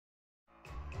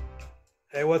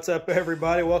Hey, what's up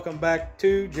everybody? Welcome back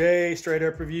to Jay Straight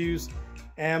Up Reviews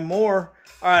and more.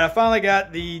 All right, I finally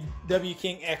got the W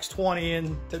King X20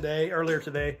 in earlier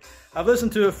today. I've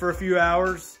listened to it for a few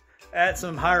hours at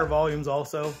some higher volumes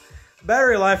also.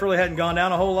 Battery life really hadn't gone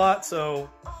down a whole lot, so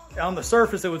on the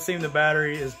surface it would seem the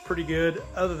battery is pretty good,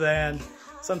 other than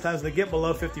sometimes they get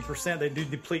below 50%, they do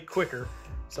deplete quicker.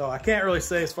 So I can't really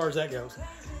say as far as that goes.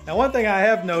 Now, one thing I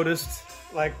have noticed,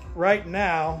 like right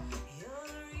now,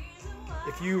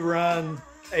 if you run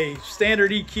a standard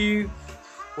EQ,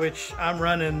 which I'm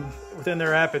running within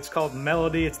their app, it's called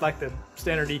Melody. It's like the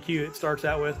standard EQ it starts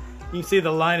out with. You can see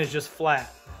the line is just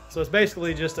flat. So it's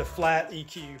basically just a flat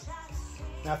EQ.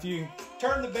 Now if you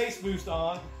turn the bass boost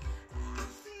on,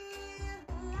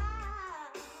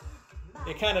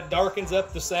 it kind of darkens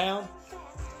up the sound.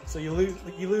 So you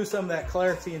lose some of that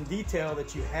clarity and detail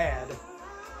that you had.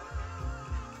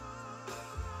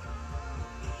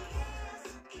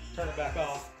 Turn it back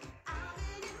off.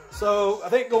 So I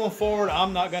think going forward,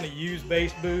 I'm not going to use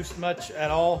bass boost much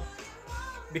at all,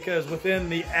 because within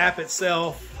the app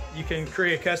itself, you can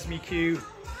create a custom EQ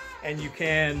and you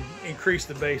can increase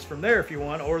the bass from there if you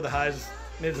want, or the highs,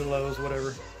 mids and lows,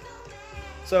 whatever.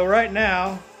 So right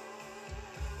now,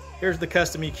 here's the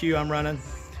custom EQ I'm running.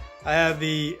 I have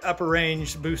the upper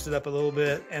range boosted up a little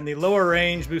bit and the lower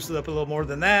range boosted up a little more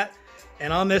than that.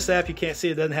 And on this app, you can't see,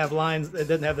 it doesn't have lines, it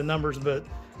doesn't have the numbers, but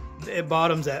it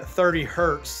bottoms at 30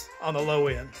 Hertz on the low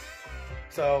end.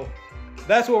 So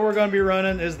that's what we're going to be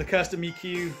running, is the custom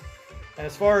EQ. And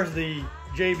as far as the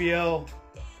JBL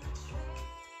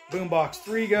Boombox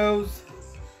 3 goes,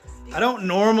 I don't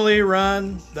normally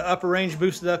run the upper range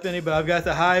boosted up any, but I've got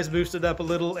the highs boosted up a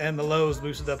little and the lows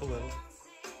boosted up a little.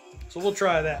 So we'll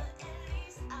try that.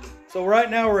 So right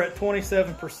now we're at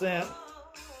 27%.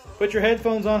 Put your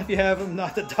headphones on if you have them,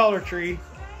 not the Dollar Tree,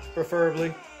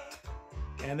 preferably.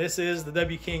 And this is the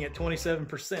W King at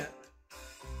 27%.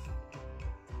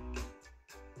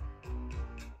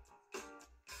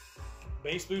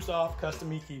 Bass boost off, custom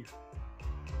EQ.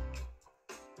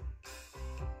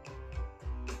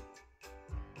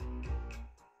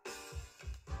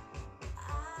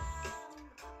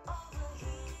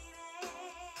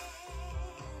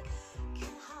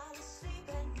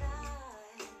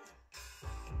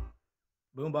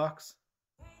 Boombox.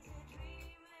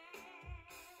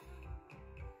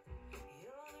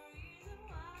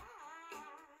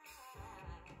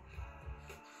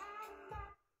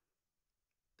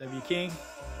 W King.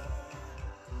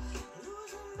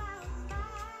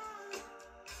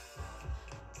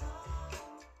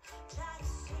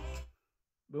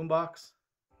 Boombox.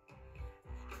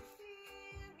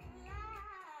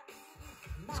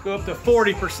 Let's go up to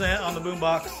 40% on the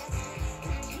boombox.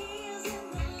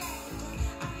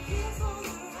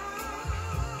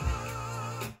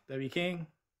 W King.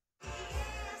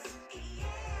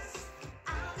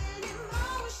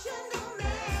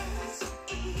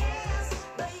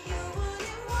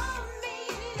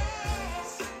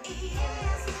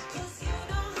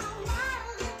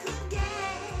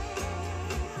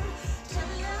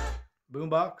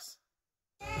 Boombox.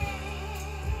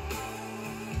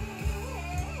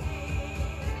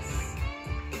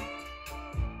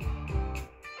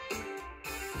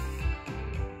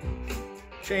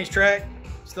 Change track,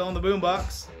 still on the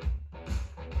boombox.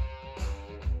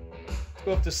 Let's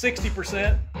go up to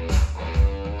 60%.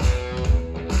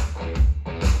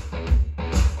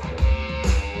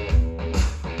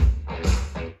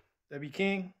 W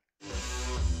King.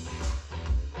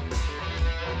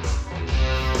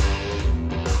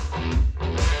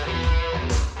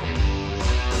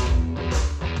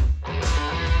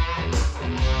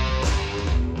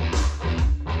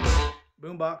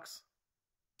 Boombox.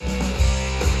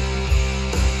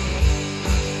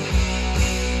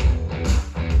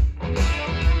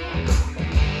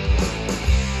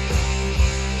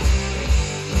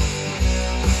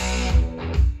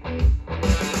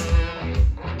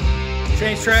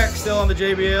 Change track, still on the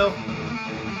JBL.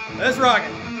 Let's rock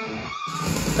it.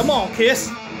 Come on,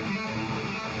 Kiss.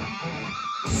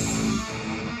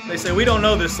 They say we don't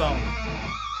know this song.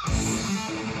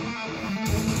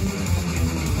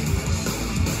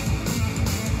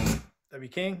 W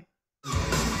King.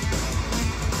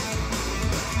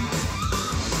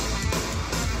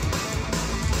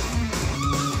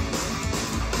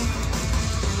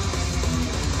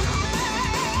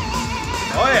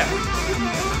 Oh yeah.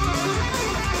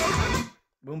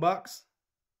 Boombox.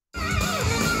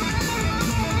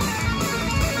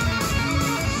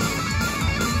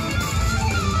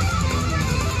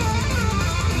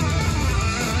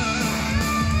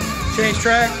 Change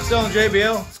track, still on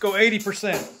JBL. Let's go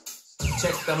 80%.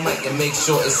 Check the mic and make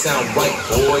sure it sound right,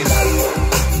 boys.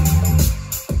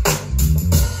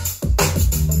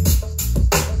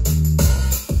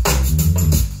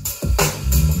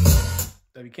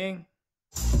 W King.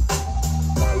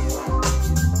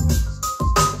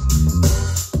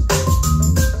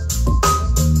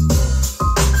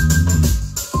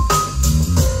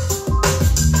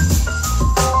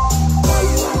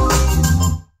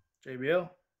 JBL.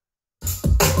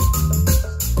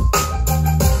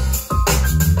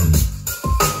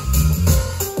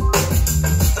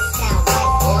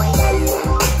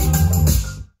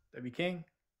 W King.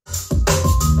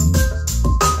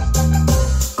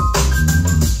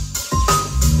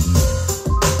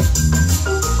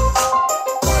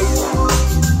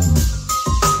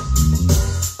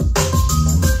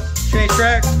 Change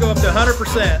tracks, go up to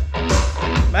 100%.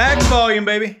 Max volume,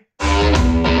 baby.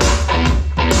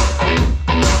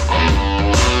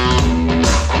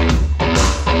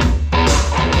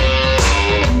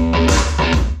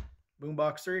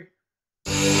 Boombox 3.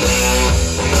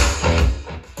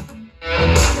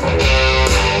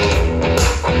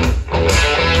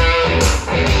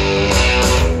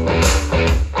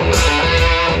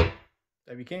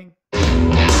 W King.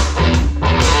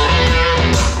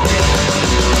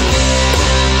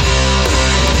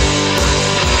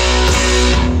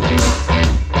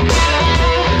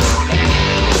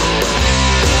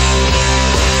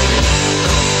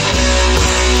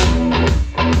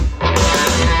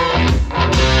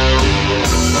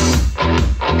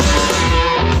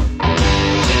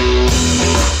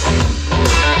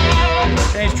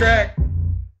 Change track.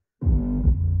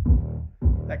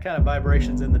 That kind of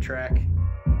vibration's in the track.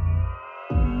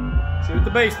 See what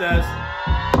the bass does.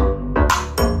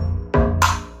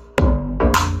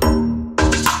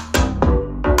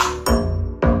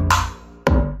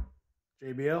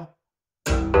 JBL.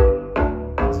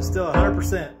 This is still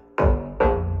 100%.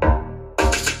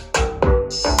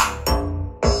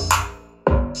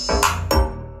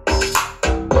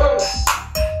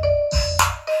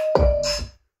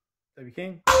 W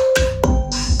King.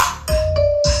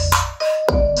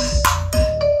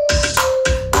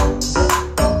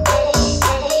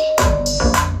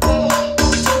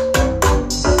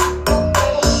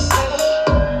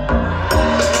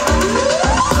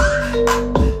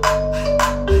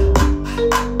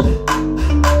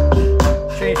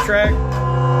 Change track.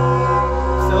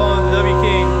 Still on the W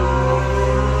King.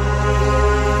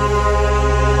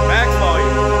 Max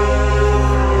volume.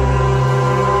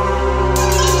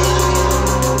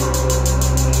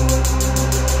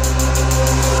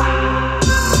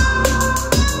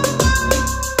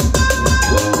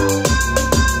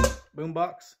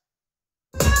 Boombox.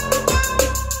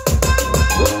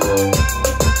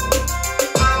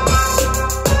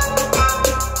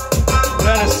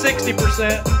 Down to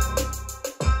 60%.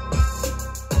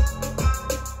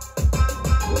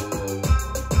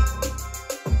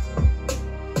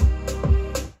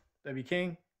 W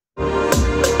King.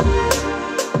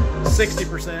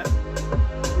 60%.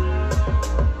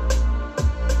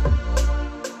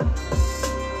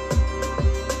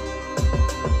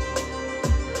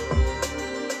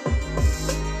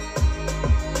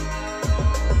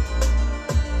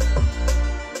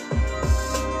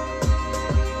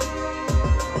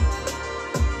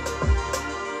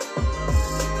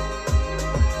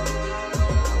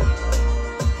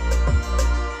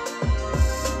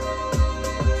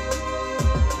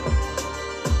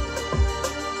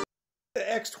 The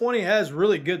X20 has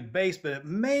really good bass, but it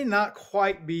may not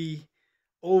quite be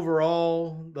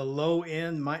overall. The low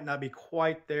end might not be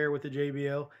quite there with the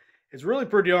JBL. It's really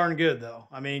pretty darn good though.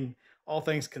 I mean, all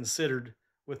things considered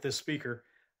with this speaker.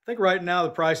 I think right now the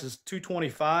price is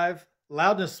 $225.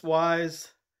 Loudness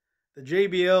wise, the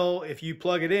JBL, if you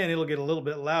plug it in, it'll get a little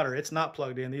bit louder. It's not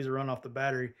plugged in. These are run off the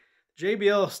battery.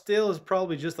 JBL still is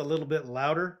probably just a little bit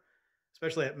louder,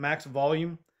 especially at max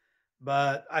volume.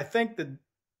 But I think that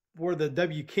where the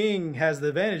W King has the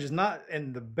advantage is not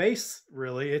in the bass,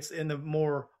 really. It's in the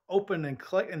more open and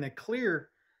the clear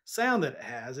sound that it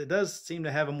has. It does seem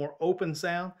to have a more open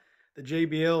sound. The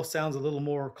JBL sounds a little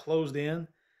more closed in.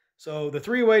 So the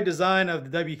three-way design of the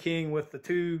W King with the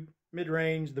two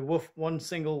mid-range, the one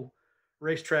single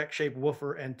racetrack shaped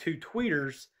woofer, and two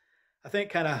tweeters, I think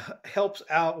kind of helps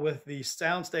out with the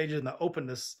sound stage and the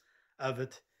openness of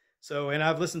it. So, and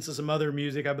I've listened to some other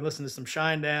music. I've been listening to some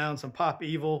Shinedown, some Pop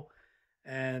Evil,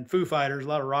 and Foo Fighters, a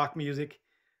lot of rock music.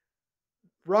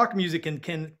 Rock music can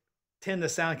tend to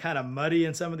sound kind of muddy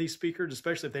in some of these speakers,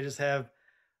 especially if they just have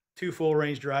two full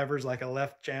range drivers, like a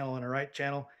left channel and a right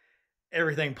channel.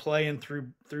 Everything playing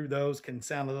through those can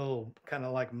sound a little kind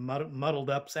of like muddled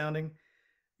up sounding.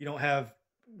 You don't have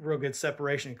real good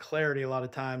separation and clarity a lot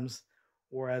of times,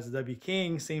 whereas the W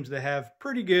King seems to have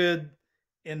pretty good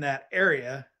in that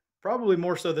area, probably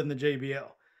more so than the JBL.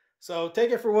 So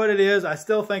take it for what it is. I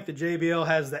still think the JBL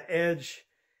has the edge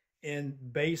in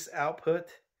bass output.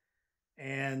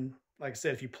 And like I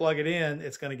said, if you plug it in,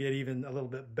 it's going to get even a little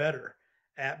bit better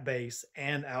at bass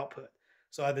and output.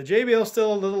 So the JBL is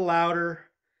still a little louder,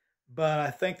 but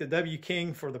I think the W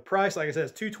King for the price, like I said,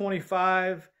 is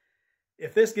 $225.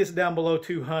 If this gets down below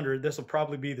 200, this will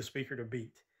probably be the speaker to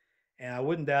beat. And I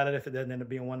wouldn't doubt it if it doesn't end up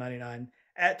being $199.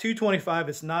 At $225,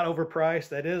 it's not overpriced.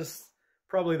 That is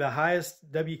probably the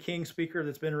highest W King speaker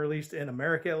that's been released in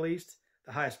America, at least,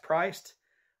 the highest priced.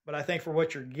 But I think for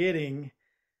what you're getting,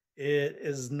 it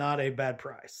is not a bad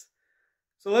price.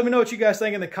 So let me know what you guys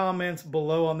think in the comments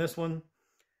below on this one.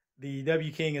 The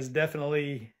W King is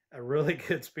definitely a really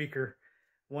good speaker,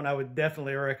 one I would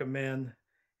definitely recommend.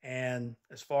 And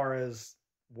as far as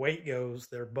weight goes,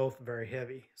 they're both very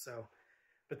heavy. So,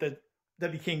 but the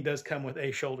W King does come with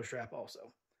a shoulder strap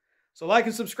also. So like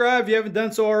and subscribe if you haven't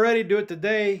done so already. Do it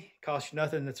today. It costs you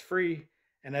nothing. It's free.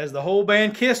 And as the whole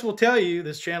band Kiss will tell you,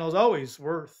 this channel is always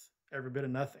worth every bit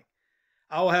of nothing.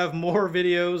 I will have more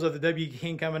videos of the W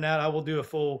King coming out. I will do a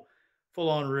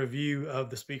full-on review of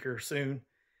the speaker soon.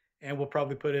 And we'll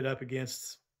probably put it up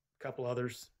against a couple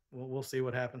others. We'll see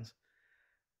what happens.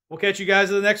 We'll catch you guys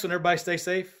in the next one. Everybody stay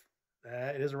safe.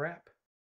 That is a wrap.